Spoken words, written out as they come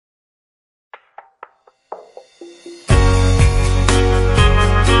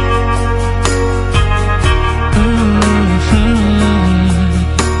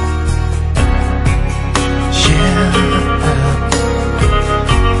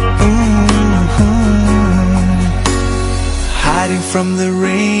from the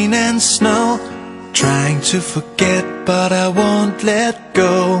rain and snow, trying to forget but I won't let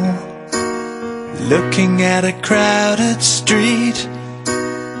go. Looking at a crowded street,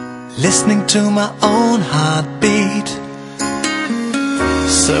 listening to my own heartbeat.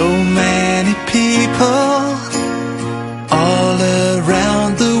 So many people all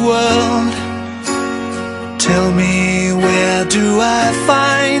around the world. Tell me, where do I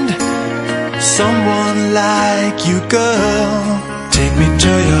find someone like you, girl? Take me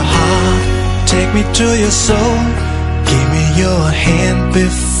to your heart, take me to your soul. Give me your hand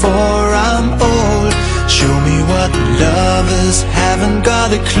before I'm old. Show me what lovers haven't got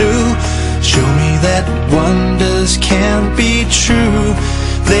a clue. Show me that wonders can't be true.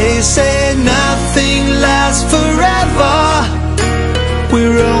 They say nothing lasts forever.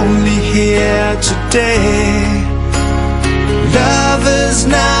 We're only here today. Love is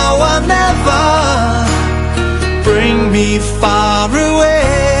now or never. Bring me far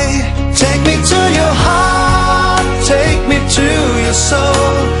away. Take me to your heart, take me to your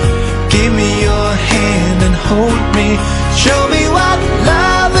soul. Give me your hand and hold me. Show me what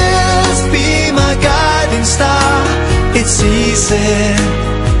love is, be my guiding star. It's easy,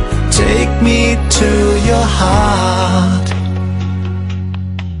 take me to your heart.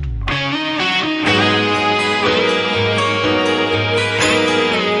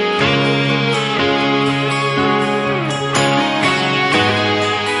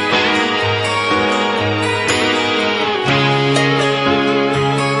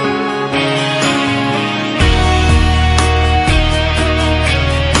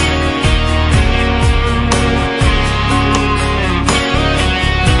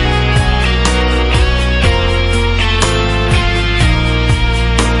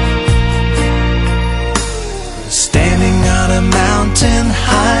 Mountain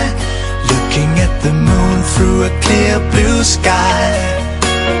high, looking at the moon through a clear blue sky.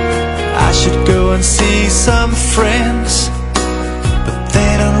 I should go and see some friends, but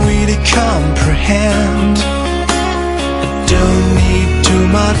they don't really comprehend. I don't need too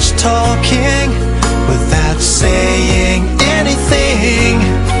much talking without saying anything.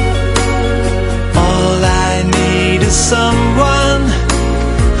 All I need is someone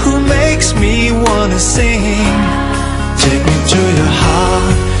who makes me wanna sing. Take me to your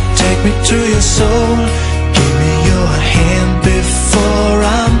heart, take me to your soul. Give me your hand before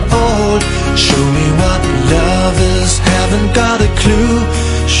I'm old. Show me what lovers haven't got a clue.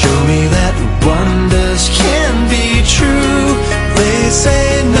 Show me that wonders can be true. They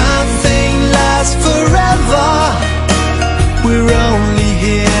say nothing lasts forever. We're only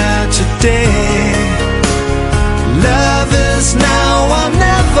here today. Love is now or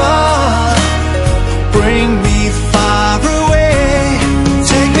never. Bring me far away.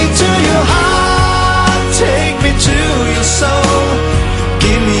 Take me to your heart, take me to your soul.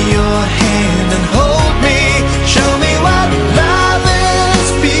 Give me your hand and hold me. Show me what love is,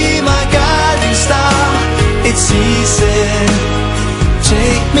 be my guiding star. It's easy,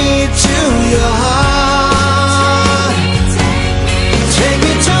 take me to your heart. Take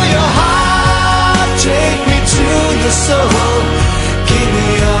me to your heart, take me to your soul. Give me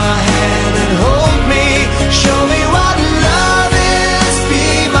your hand and hold me. Show me what love is, be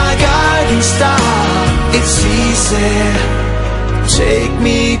my guiding star. It's easy, take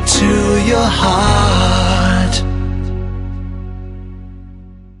me to your heart.